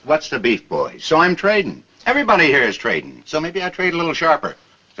What's the beef, boys? So I'm trading. Everybody here is trading. So maybe I trade a little sharper.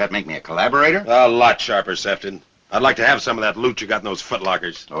 Does that make me a collaborator? A lot sharper, Sefton. I'd like to have some of that loot you got in those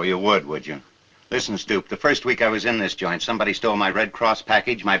footlockers. Oh, you would you? Listen, Stoop, the first week I was in this joint, somebody stole my Red Cross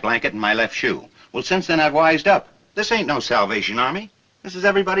package, my blanket, and my left shoe. Well, since then I've wised up. This ain't no Salvation Army. This is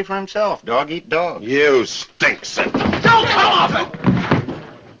everybody for himself. Dog eat dog. You stink, Sefton. Don't come off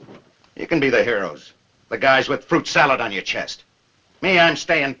it! You can be the heroes. The guys with fruit salad on your chest. Me, I'm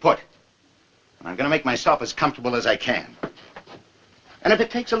staying put. And I'm gonna make myself as comfortable as I can. And if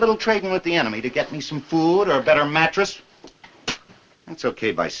it takes a little trading with the enemy to get me some food or a better mattress, that's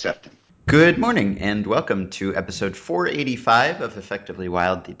okay by Sefton. Good morning and welcome to episode 485 of Effectively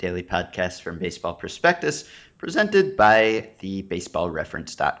Wild, the daily podcast from Baseball Prospectus, presented by the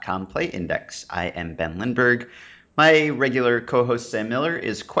BaseballReference.com Play Index. I am Ben Lindbergh. My regular co-host Sam Miller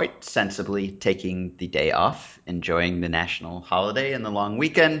is quite sensibly taking the day off, enjoying the national holiday and the long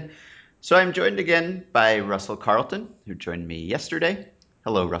weekend. So I'm joined again by Russell Carlton, who joined me yesterday.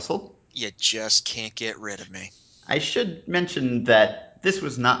 Hello, Russell. You just can't get rid of me. I should mention that this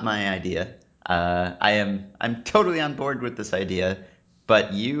was not my idea. I'm totally on board with this idea,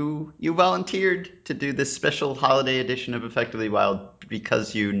 but you volunteered to do this special holiday edition of Effectively Wild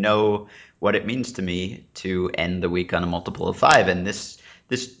because you know what it means to me to end the week on a multiple of 5, and this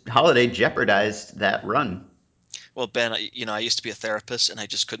holiday jeopardized that run. Well, Ben, I used to be a therapist, and I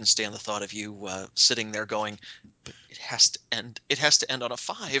just couldn't stand the thought of you sitting there going, "But it has to end. It has to end on a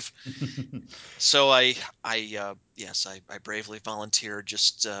 5." So I bravely volunteered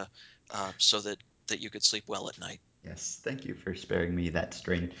just so that you could sleep well at night. Yes, thank you for sparing me that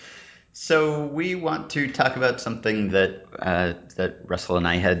strain. So we want to talk about something that Russell and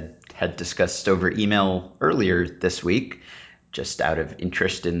I had discussed over email earlier this week, just out of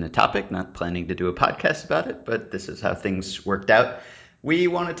interest in the topic, not planning to do a podcast about it, but this is how things worked out. We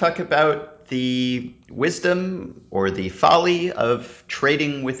want to talk about the wisdom or the folly of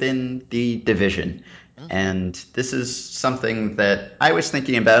trading within the division. Mm-hmm. And this is something that I was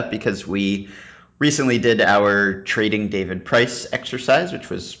thinking about because we recently did our trading David Price exercise, which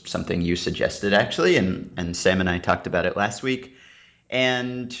was something you suggested actually, and Sam and I talked about it last week.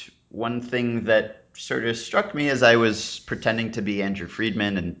 And one thing that sort of struck me as I was pretending to be Andrew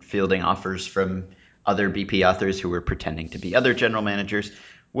Friedman and fielding offers from other BP authors who were pretending to be other general managers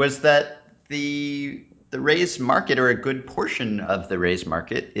was that the Rays market, or a good portion of the Rays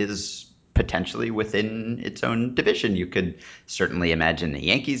market, is potentially within its own division. You could certainly imagine the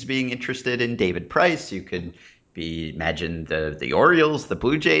Yankees being interested in David Price. You could imagine the Orioles, the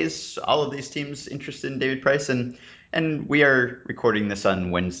Blue Jays, all of these teams interested in David Price. And we are recording this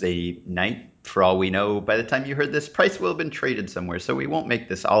on Wednesday night. For all we know, by the time you heard this, Price will have been traded somewhere. So we won't make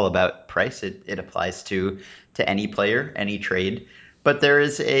this all about Price. It applies to any player, any trade. But there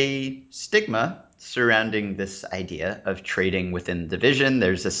is a stigma surrounding this idea of trading within the division.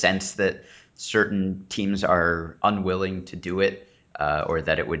 There's a sense that certain teams are unwilling to do it, or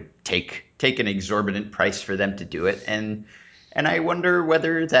that it would take an exorbitant price for them to do it. And I wonder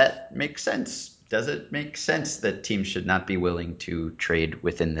whether that makes sense. Does it make sense that teams should not be willing to trade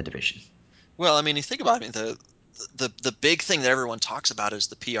within the division? Well, I mean, you think about it, the big thing that everyone talks about is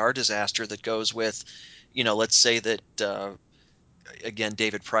the PR disaster that goes with, let's say that again,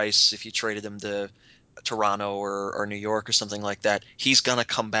 David Price, if you traded him to Toronto or New York or something like that, he's going to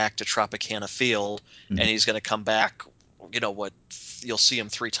come back to Tropicana Field, and Mm-hmm. he's going to come back, what, you'll see him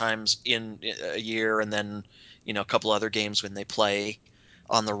 3 times in a year, and then, a couple other games when they play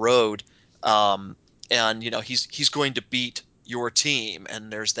on the road. Um, and, he's going to beat your team,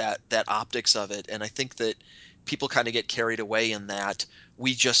 and there's that optics of it. And I think that people kind of get carried away in that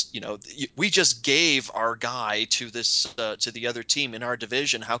we just gave our guy to this to the other team in our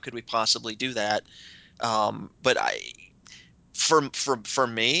division. How could we possibly do that? But for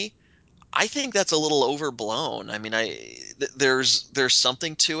me, I think that's a little overblown. I mean, there's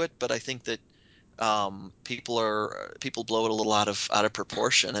something to it, but I think that people blow it a little out of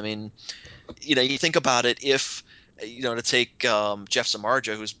proportion. I mean, you think about it, if to take Jeff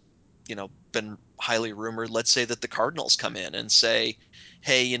Samardzija, who's been highly rumored. Let's say that the Cardinals come in and say,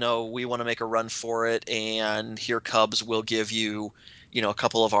 "Hey, we want to make a run for it, and here, Cubs, will give you, a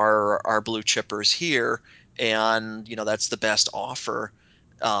couple of our blue chippers here, and that's the best offer."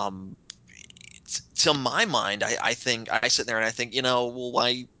 Um, to my mind, I think I sit there and I think, well,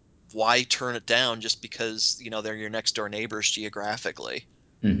 why turn it down just because they're your next door neighbors geographically?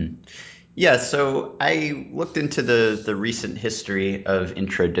 Mm-hmm. Yeah, so I looked into the recent history of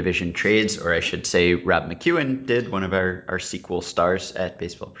intra-division trades, or I should say Rob McEwen did, one of our sequel stars at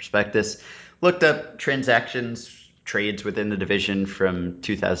Baseball Prospectus. Looked up transactions trades within the division from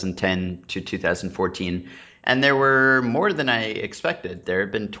 2010 to 2014, and there were more than I expected. There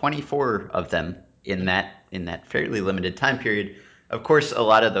have been 24 of them in that fairly limited time period. Of course, a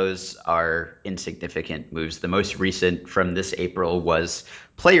lot of those are insignificant moves. The most recent from this April was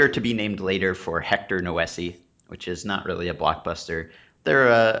player to be named later for Hector Noesi, which is not really a blockbuster. There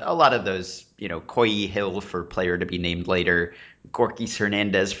are a lot of those, Koyi Hill for player to be named later, Gorkis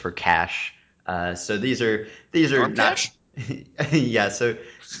Hernandez for cash. So these are Norm not, Cash? yeah. So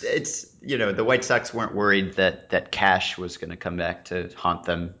it's the White Sox weren't worried that Cash was going to come back to haunt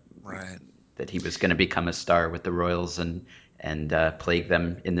them, Right. that he was going to become a star with the Royals and plague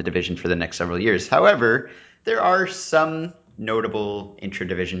them in the division for the next several years. However, there are some notable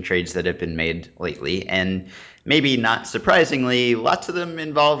intra-division trades that have been made lately, and maybe not surprisingly, lots of them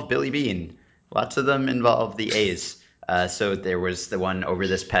involve Billy Beane. Lots of them involve the A's. So there was the one over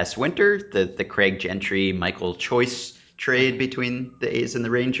this past winter, the Craig Gentry Michael Choice trade Hmm. between the A's and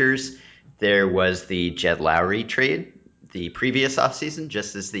the Rangers. There was the Jed Lowry trade the previous offseason,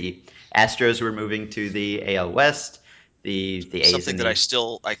 just as the Astros were moving to the AL West. The A's Something and that I the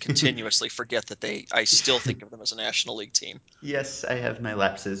still I continuously forget that I still think of them as a National League team. yes, I have my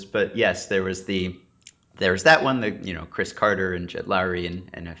lapses, but yes, there was that one, Chris Carter and Jed Lowry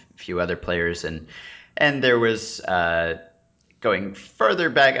and a few other players, and there was going further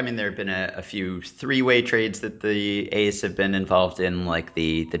back, I mean, there have been a few three-way trades that the A's have been involved in, like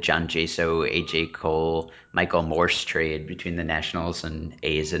the John Jaso, AJ Cole, Michael Morse trade between the Nationals and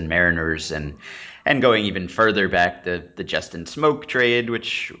A's and Mariners, and going even further back, the Justin Smoke trade,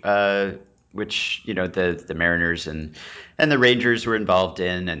 which the Mariners and the Rangers were involved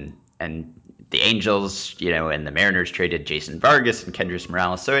in, and the Angels, and the Mariners traded Jason Vargas and Kendrys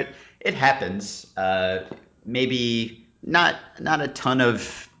Morales. So it happens. Maybe not a ton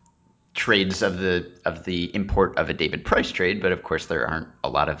of trades of the import of a David Price trade, but of course there aren't a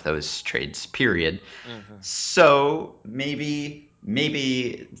lot of those trades. Period. Hmm. So maybe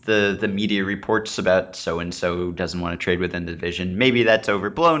the media reports about so and so doesn't want to trade within the division. Maybe that's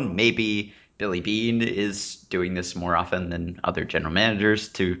overblown. Maybe Billy Beane is doing this more often than other general managers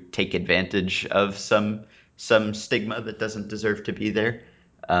to take advantage of some stigma that doesn't deserve to be there.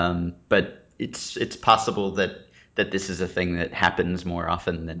 But it's possible that this is a thing that happens more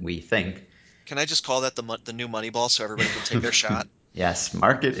often than we think. Can I just call that the new Moneyball so everybody can take their shot? Yes,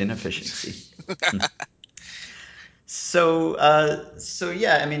 market inefficiency. So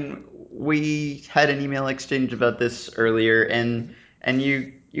yeah, I mean, we had an email exchange about this earlier, Mhm. and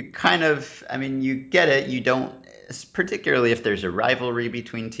you kind of, I mean, you get it. You don't, particularly if there's a rivalry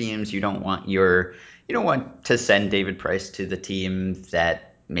between teams, you don't want to send David Price to the team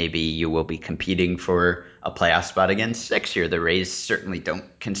that maybe you will be competing for a playoff spot against next year. The Rays certainly don't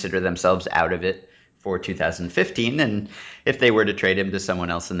consider themselves out of it for 2015, and if they were to trade him to someone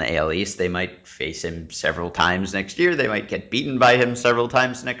else in the AL East, they might face him several times next year. They might get beaten by him several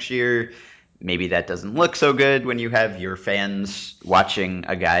times next year. Maybe that doesn't look so good when you have your fans watching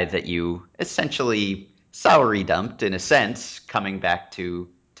a guy that you essentially salary dumped in a sense coming back to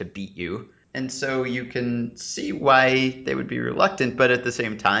beat you. And so you can see why they would be reluctant, but at the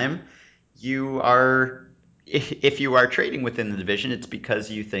same time, you are if you are trading within the division, it's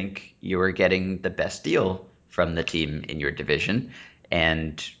because you think you are getting the best deal from the team in your division.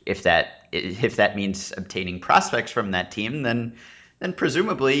 And if that means obtaining prospects from that team, then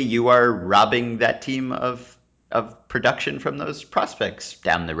presumably you are robbing that team of production from those prospects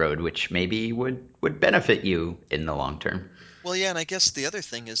down the road, which maybe would benefit you in the long term. Well, yeah, and I guess the other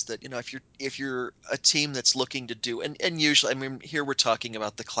thing is that, if you're a team that's looking to do, and usually, I mean, here we're talking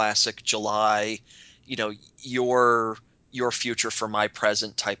about the classic July, you know, your your future for my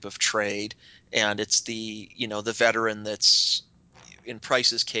present type of trade, and it's the veteran that's in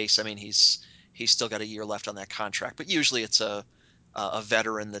Price's case. I mean, he's still got a year left on that contract, but usually it's a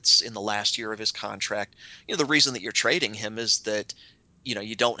veteran that's in the last year of his contract. The reason that you're trading him is that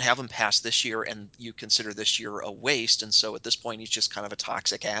you don't have him past this year, and you consider this year a waste, and so at this point he's just kind of a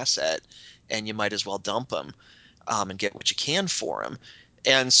toxic asset, and you might as well dump him, and get what you can for him.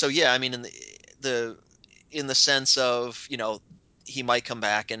 And so, yeah, I mean, the in the sense of, he might come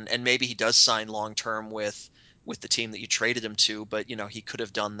back, and maybe he does sign long term with the team that you traded him to, but he could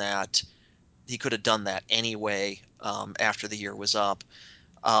have done that. He could have done that anyway, after the year was up.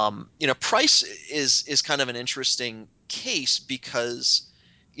 Price is kind of an interesting case because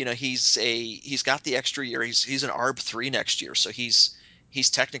he's got the extra year. He's an ARB 3 next year, so he's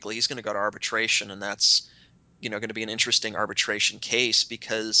going to go to arbitration, and that's going to be an interesting arbitration case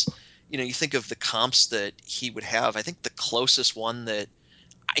because you think of the comps that he would have. I think the closest one that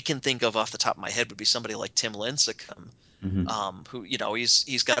I can think of off the top of my head would be somebody like Tim Lincecum, Hmm. who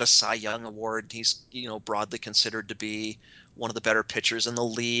he's got a Cy Young award. He's broadly considered to be one of the better pitchers in the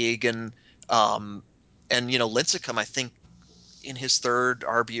league, um, and Lincecum, I think in his third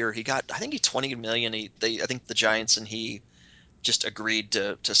ARB year, he got I think he 20 million. I think the Giants and he just agreed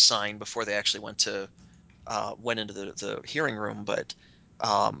to sign before they actually went into the hearing room. But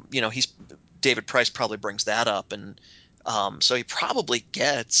he's David Price probably brings that up, and so he probably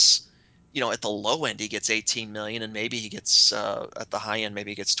gets, at the low end he gets 18 million, and maybe he gets at the high end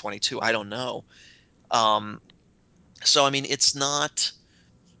maybe he gets 22. I don't know. Um, so I mean, it's not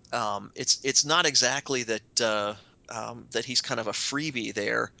exactly that he's kind of a freebie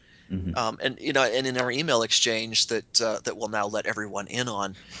there. Hmm. And in our email exchange that we'll now let everyone in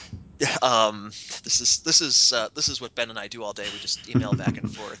on, um, this is what Ben and I do all day. We just email back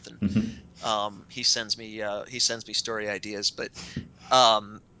and forth, and Hmm. he sends me story ideas. But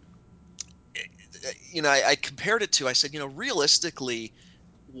um, I compared it to, I said, realistically,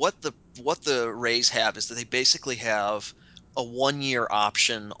 what the Rays have is that they basically have a 1 year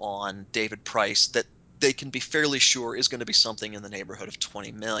option on David Price that they can be fairly sure is going to be something in the neighborhood of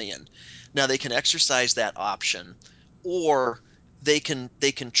 20 million. Now they can exercise that option, or they can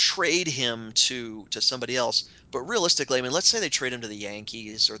trade him to somebody else. But realistically, I mean, let's say they trade him to the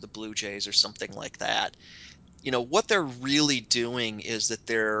Yankees or the Blue Jays or something like that. What they're really doing is that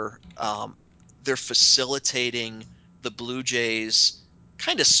they're facilitating the Blue Jays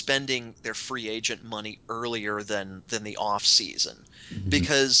kind of spending their free agent money earlier than the off season, Hmm.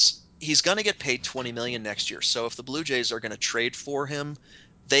 because he's going to get paid 20 million next year. So if the Blue Jays are going to trade for him,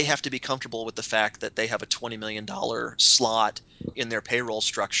 they have to be comfortable with the fact that they have a $20 million slot in their payroll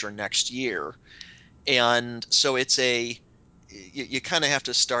structure next year. And so you kind of have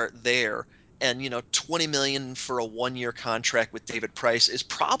to start there. And 20 million for a 1 year contract with David Price is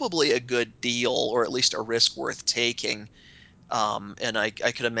probably a good deal, or at least a risk worth taking. And I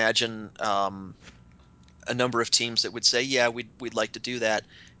could imagine a number of teams that would say, yeah, we'd like to do that.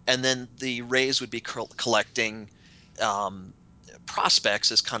 And then the Rays would be collecting um,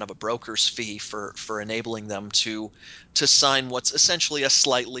 prospects as kind of a broker's fee for enabling them to sign what's essentially a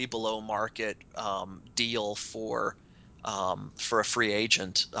slightly below market deal for a free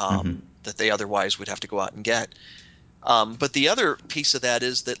agent Hmm. that they otherwise would have to go out and get. But the other piece of that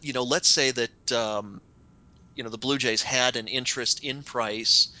is that, let's say that the Blue Jays had an interest in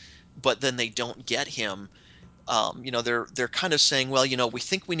Price, but then they don't get him. They're kind of saying, well, we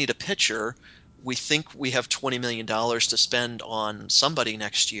think we need a pitcher. We think we have $20 million to spend on somebody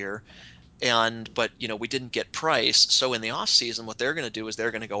next year, but we didn't get Price. So in the off season, what they're going to do is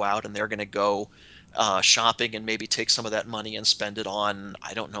they're going to go out and they're going to go shopping and maybe take some of that money and spend it on,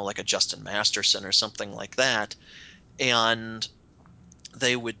 I don't know, like a Justin Masterson or something like that. And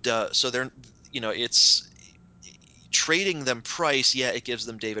they would so they're it's trading them Price. Yeah, it gives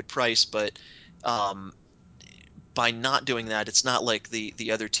them David Price, but um, by not doing that, it's not like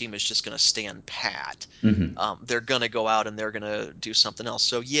the other team is just going to stand pat. Hmm. They're going to go out and they're going to do something else.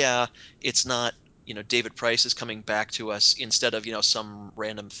 So yeah, it's not, David Price is coming back to us instead of some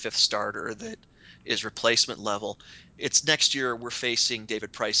random fifth starter that is replacement level. It's next year we're facing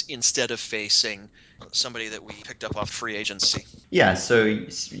David Price instead of facing somebody that we picked up off free agency. So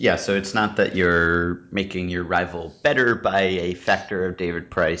it's not that you're making your rival better by a factor of David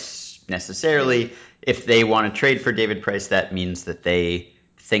Price Yeah, necessarily. If they want to trade for David Price, that means that they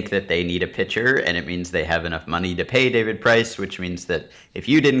think that they need a pitcher, and it means they have enough money to pay David Price, which means that if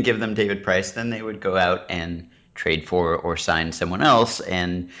you didn't give them David Price, then they would go out and trade for or sign someone else,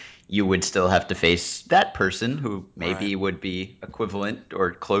 and you would still have to face that person who right. maybe would be equivalent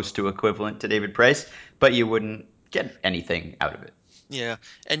or close to equivalent to David Price, but you wouldn't get anything out of it. Yeah,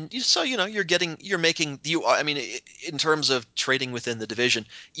 and so I mean, in terms of trading within the division,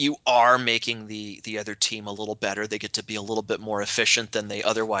 you are making the other team a little better. They get to be a little bit more efficient than they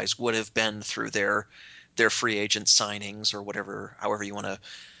otherwise would have been through their free agent signings or whatever, however you want to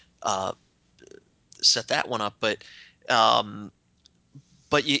uh, set that one up. Um,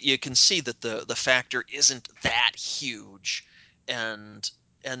 but you can see that the factor isn't that huge, and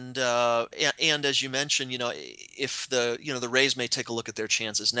and as you mentioned, if the Rays may take a look at their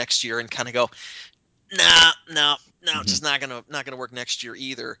chances next year and kind of go, nah, no, no, it's just Hmm. not gonna work next year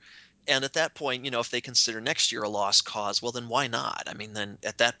either. And at that point, if they consider next year a lost cause, well, then why not? I mean, then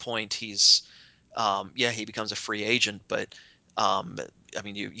at that point, yeah, he becomes a free agent, but um, I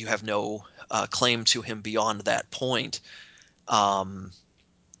mean, you have no claim to him beyond that point. Um,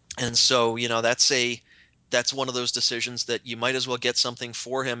 and so, that's one of those decisions that you might as well get something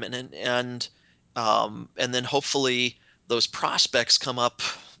for him, and then hopefully those prospects come up,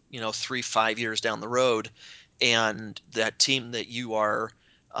 3, 5 years down the road, and that team that you are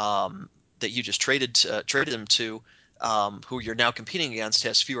that you just traded them to, who you're now competing against,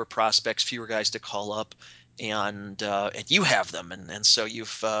 has fewer prospects, fewer guys to call up, and you have them, and so you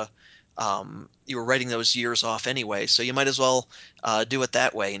were writing those years off anyway, so you might as well do it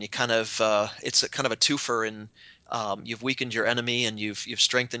that way, and you kind of it's a kind of a twofer, and you've weakened your enemy and you've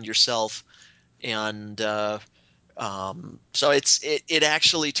strengthened yourself, and so it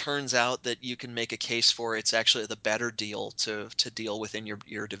actually turns out that you can make a case for it's actually the better deal to deal within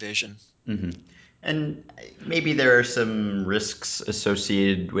your division. Hmm. And maybe there are some risks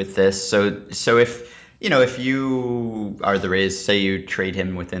associated with this. So if you are the Rays, say you trade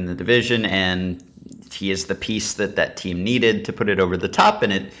him within the division, and he is the piece that that team needed to put it over the top,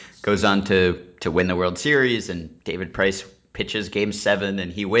 and it goes on to win the World Series, and David Price pitches Game 7,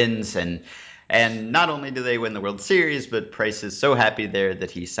 and he wins, and not only do they win the World Series, but Price is so happy there that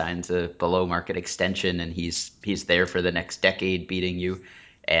he signs a below market extension, and he's there for the next decade, beating you,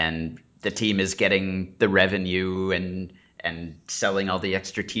 and the team is getting the revenue and selling all the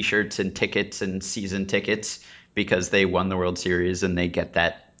extra T-shirts and tickets and season tickets because they won the World Series, and they get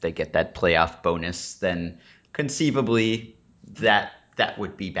that playoff bonus. Then conceivably that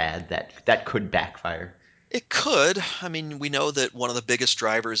would be bad. That could backfire. It could. I mean, we know that one of the biggest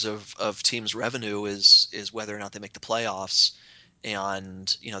drivers of teams' revenue is whether or not they make the playoffs,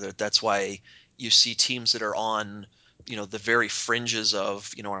 and that's why you see teams that are on the very fringes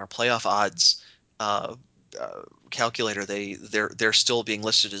of our playoff odds uh, calculator. They're still being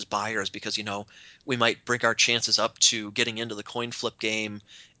listed as buyers because we might bring our chances up to getting into the coin flip game,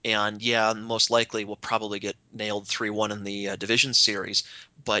 and yeah, most likely we'll probably get nailed 3-1 in the division series,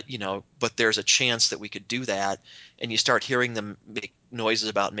 but there's a chance that we could do that, and you start hearing them make noises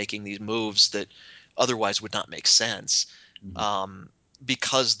about making these moves that otherwise would not make sense, Mhm. um,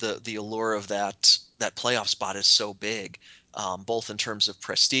 because the allure of that playoff spot is so big, both in terms of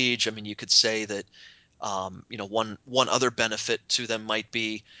prestige. I mean, you could say that one other benefit to them might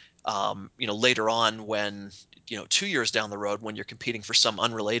be, later on when 2 years down the road when you're competing for some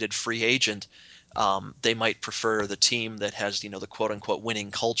unrelated free agent, they might prefer the team that has the quote unquote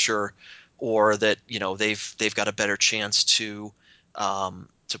winning culture, or that they've got a better chance to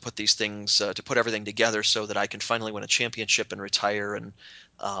put these things to put everything together so that I can finally win a championship and retire,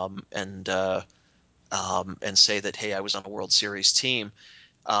 um, and uh, and say that, hey, I was on a World Series team.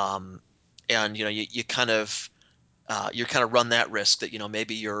 um, and you kind of run that risk that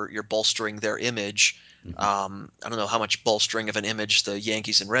maybe you're bolstering their image. Mhm. I don't know how much bolstering of an image the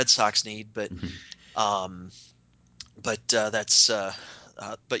Yankees and Red Sox need, but Mhm. um, that's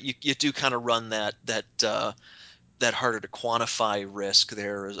but you do kind of run that harder to quantify risk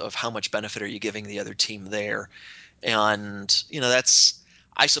there of how much benefit are you giving the other team there. And that's,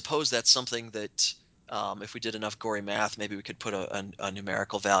 I suppose that's something that, if we did enough gory math, maybe we could put a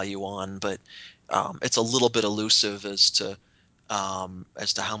numerical value on, but it's a little bit elusive as to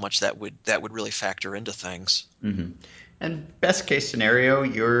how much that would really factor into things. Mhm. And best case scenario,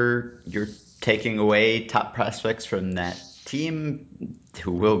 you're taking away top prospects from that team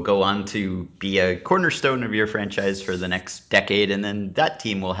who will go on to be a cornerstone of your franchise for the next decade, and then that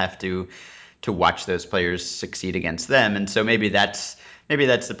team will have to watch those players succeed against them. And so maybe that's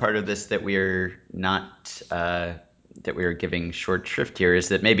the part of this that we're not that we're giving short shrift here, is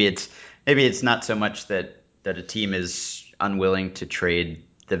that maybe it's not so much that a team is unwilling to trade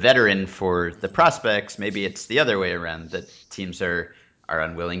the veteran for the prospects. Maybe it's the other way around, that teams are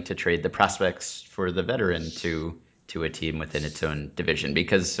unwilling to trade the prospects for the veteran to a team within its own division,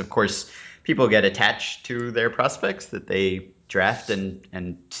 because of course people get attached to their prospects that they draft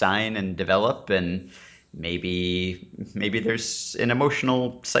and sign and develop, and maybe there's an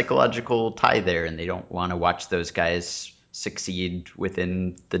emotional psychological tie there, and they don't want to watch those guys succeed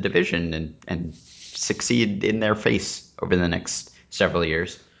within the division and succeed in their face over the next several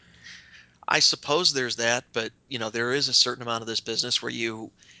years. I suppose there's that, but there is a certain amount of this business where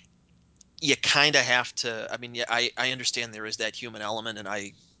you kind of have to. I mean, yeah, I understand there is that human element, and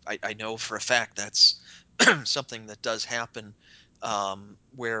I know for a fact that's something that does happen,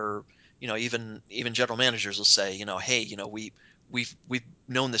 where even general managers will say, hey, we've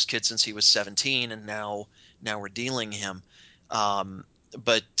known this kid since he was 17, and now we're dealing him. um,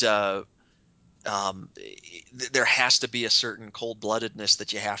 but there has to be a certain cold-bloodedness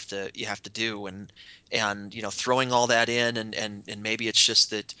that you have to do, and throwing all that in, and maybe it's just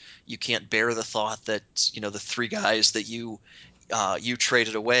that you can't bear the thought that the three guys that you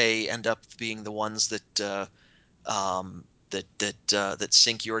traded away end up being the ones that that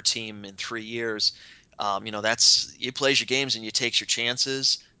sink your team in 3 years. That's you plays your games and you takes your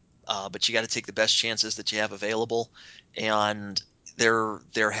chances, but you got to take the best chances that you have available. And there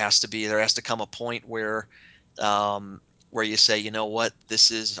has to come a point where you say, you know what,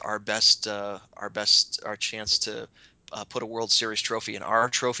 this is our chance to put a World Series trophy in our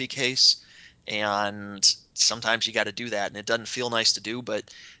trophy case. And sometimes you got to do that, and it doesn't feel nice to do,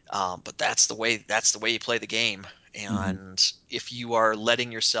 but that's the way you play the game. Hmm. And if you are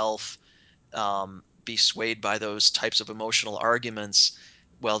letting yourself be swayed by those types of emotional arguments,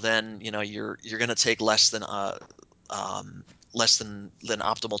 well, then you're going to take um, less than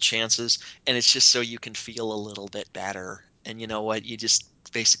optimal chances, and it's just so you can feel a little bit better. And you know what? You just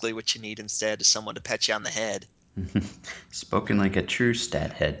basically what you need instead is someone to pat you on the head. Spoken like a true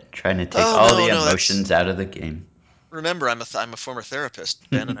stat head, trying to take Oh all the no, no, that's emotions out of the game. remember I'm a former therapist,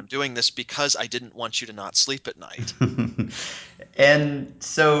 Ben, and I'm doing this because I didn't want you to not sleep at night. And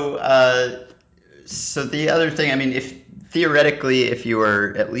so the other thing, I mean, if theoretically, if you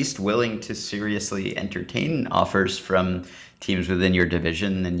are at least willing to seriously entertain offers from teams within your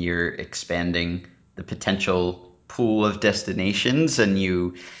division, then you're expanding the potential pool of destinations, and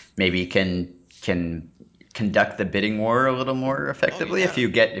you maybe can conduct the bidding war a little more Oh effectively. yeah.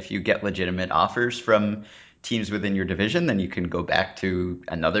 If you get legitimate offers from teams within your division, then you can go back to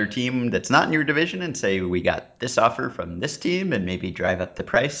another team that's not in your division and say, we got this offer from this team, and maybe drive up the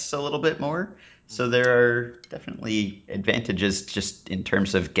price a little bit more. So Mhm. there are definitely advantages just in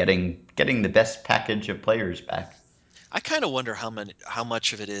terms of getting the best package of players back. I kind of wonder how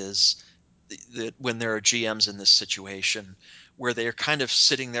much of it is that when there are GMs in this situation where they're kind of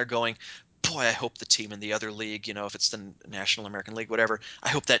sitting there going, boy, I hope the team in the other league, if it's the National American League, whatever, I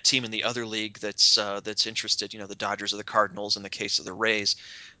hope that team in the other league that's interested, the Dodgers or the Cardinals in the case of the Rays,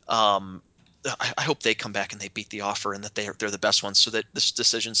 um, I hope they come back and they beat the offer and that they're the best ones, so that this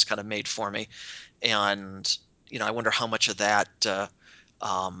decision's kind of made for me. And I wonder how much of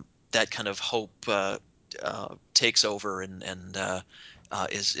um, that kind of hope takes over and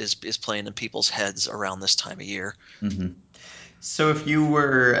is playing in people's heads around this time of year. Hmm. So if you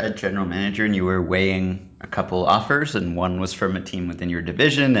were a general manager and you were weighing a couple offers, and one was from a team within your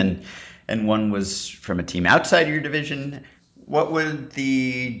division and one was from a team outside your division, what would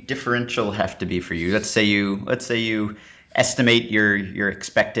the differential have to be for you? Let's say you estimate your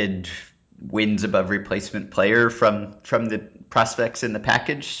expected wins above replacement player from the prospects in the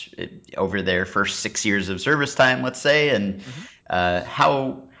package over their first 6 years of service time, let's say, and Mhm.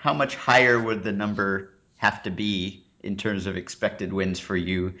 how much higher would the number have to be in terms of expected wins for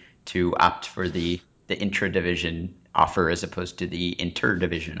you to opt for the intra division offer as opposed to the inter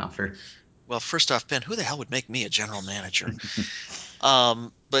division offer? Well, first off, Ben, who the hell would make me a general manager?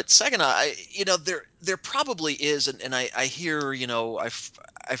 But second, there probably is, and I hear,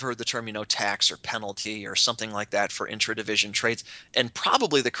 I've heard the term, tax or penalty or something like that for intra-division trades, and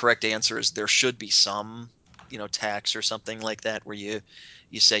probably the correct answer is there should be some, tax or something like that where you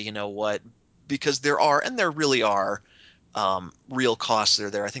say, you know what, because there really are real costs that are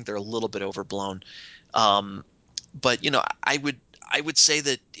there. I think they're a little bit overblown. Um, but I would say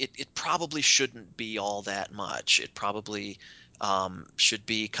that it probably shouldn't be all that much. It probably should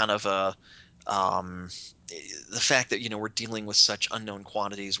be kind of um, the fact that we're dealing with such unknown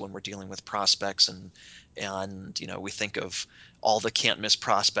quantities when we're dealing with prospects, and we think of all the can't miss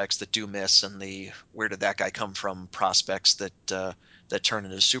prospects that do miss, and the where did that guy come from prospects that turn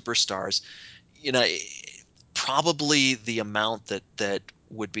into superstars. You know, Probably the amount that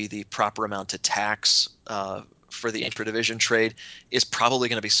would be the proper amount to tax for the intra-division trade is probably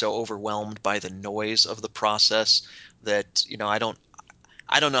going to be so overwhelmed by the noise of the process that I don't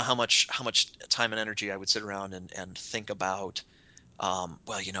know how much time and energy I would sit around and think about.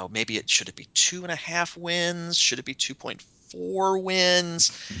 Well, maybe it be 2.5 wins? Should it be 2.4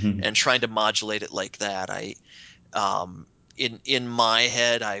 wins? And trying to modulate it like that. In my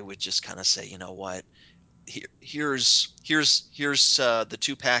head, I would just kind of say, you know what? Here's the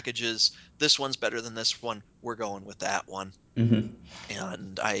two packages. This one's better than this one. We're going with that one. Hmm.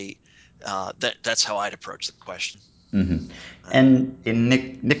 And that's how I'd approach the question. Hmm. Uh, And in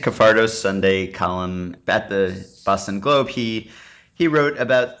Nick Cafardo's Sunday column at the Boston Globe, he wrote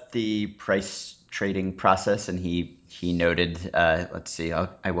about the price trading process, and he noted, let's see,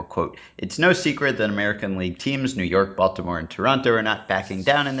 I will quote: "It's no secret that American League teams, New York, Baltimore, and Toronto, are not backing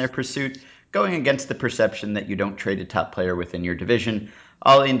down in their pursuit, going against the perception that you don't trade a top player within your division.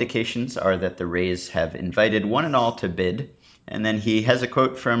 All indications are that the Rays have invited one and all to bid." And then he has a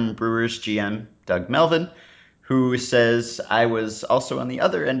quote from Brewers GM Doug Melvin, who says, "I was also on the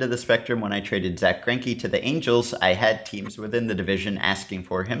other end of the spectrum when I traded Zach Greinke to the Angels. I had teams within the division asking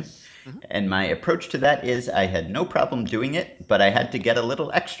for him. Mhm. And my approach to that is I had no problem doing it, but I had to get a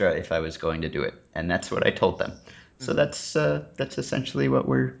little extra if I was going to do it, and that's what I told them. So Mhm. that's essentially what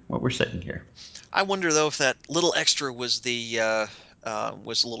we're saying here. I wonder though if that little extra was a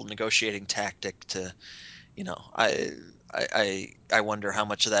little negotiating tactic to, you know, I wonder how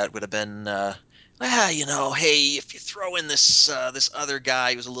much of that would have been, hey, if you throw in this other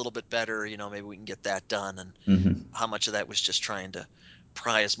guy who's a little bit better, maybe we can get that done, and Hmm. how much of that was just trying to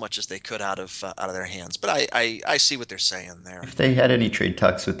pry as much as they could out of their hands. But I see what they're saying there. If they had any trade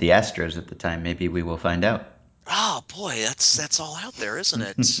talks with the Astros at the time, maybe we will find out. Oh boy, that's all out there, isn't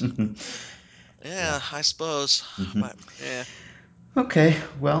it? Yeah. Yeah, I suppose. Hmm. But yeah, Okay.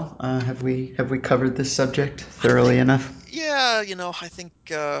 Well, have we covered this subject thoroughly enough? yeah, I think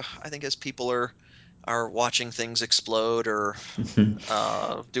as people are watching things explode or Hmm.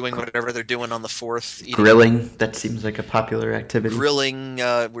 doing whatever they're doing on the fourth, eating, Grilling, that seems like a popular activity. grilling.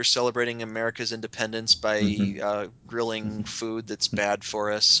 We're celebrating America's independence by Hmm. grilling food that's bad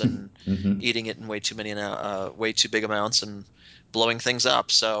for us and Hmm. eating it in way too big amounts and blowing things up.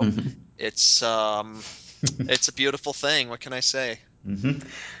 So Hmm. it's it's a beautiful thing. What can I say? Hmm.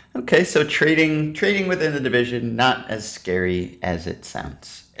 Okay, so trading within the division, not as scary as it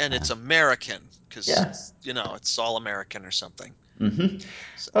sounds. And it's American Yeah. because it's all American or something. Hmm.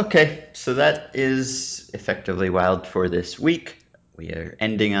 So Okay, so that is effectively wild for this week. We are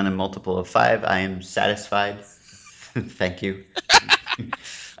ending on a multiple of 5. I am satisfied. Thank you.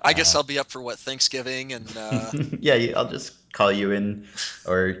 I guess I'll be up for what, Thanksgiving, and Yeah, I'll just call you in,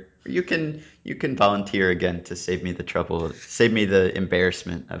 or you can volunteer again to save me the trouble, save me the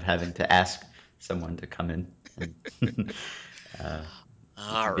embarrassment of having to ask someone to come in, and uh, you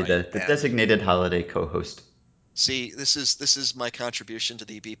all can be right the then. designated holiday co-host. See, this is my contribution to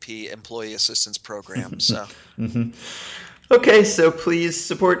the BP Employee Assistance Program. So, Mhm. Okay, so please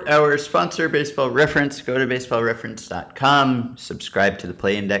support our sponsor, Baseball Reference. Go to baseballreference.com, subscribe to the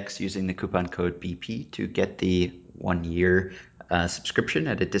Play Index using the coupon code BP to get the 1 year subscription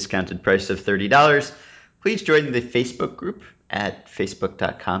at a discounted price of $30. Please join the Facebook group at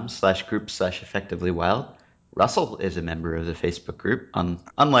facebook.com/group/effectivelywild. Russell is a member of the Facebook group,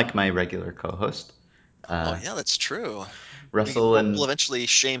 unlike my regular co-host. oh Uh, yeah, that's true. Russell We'll and eventually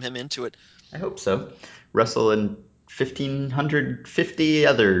shame him into it. I hope so. Russell and 1,550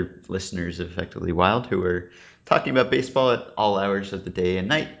 other listeners of Effectively Wild who are talking about baseball at all hours of the day and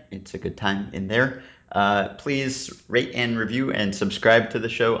night. It's a good time in there. Please rate and review and subscribe to the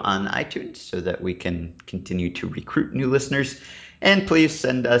show on iTunes so that we can continue to recruit new listeners. And please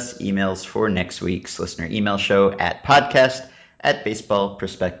send us emails for next week's listener email show at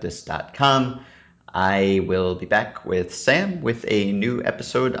podcast@baseballprospectus.com. I will be back with Sam with a new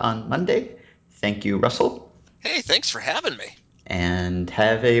episode on Monday. Thank you, Russell, Hey, thanks for having me. and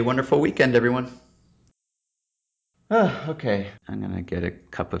have a wonderful weekend, everyone. Okay, I'm going to get a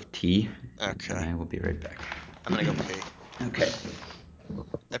cup of tea, and Okay, I will be right back. I'm gonna go pee. Okay,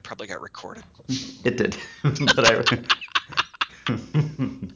 That probably got recorded. it did, but I.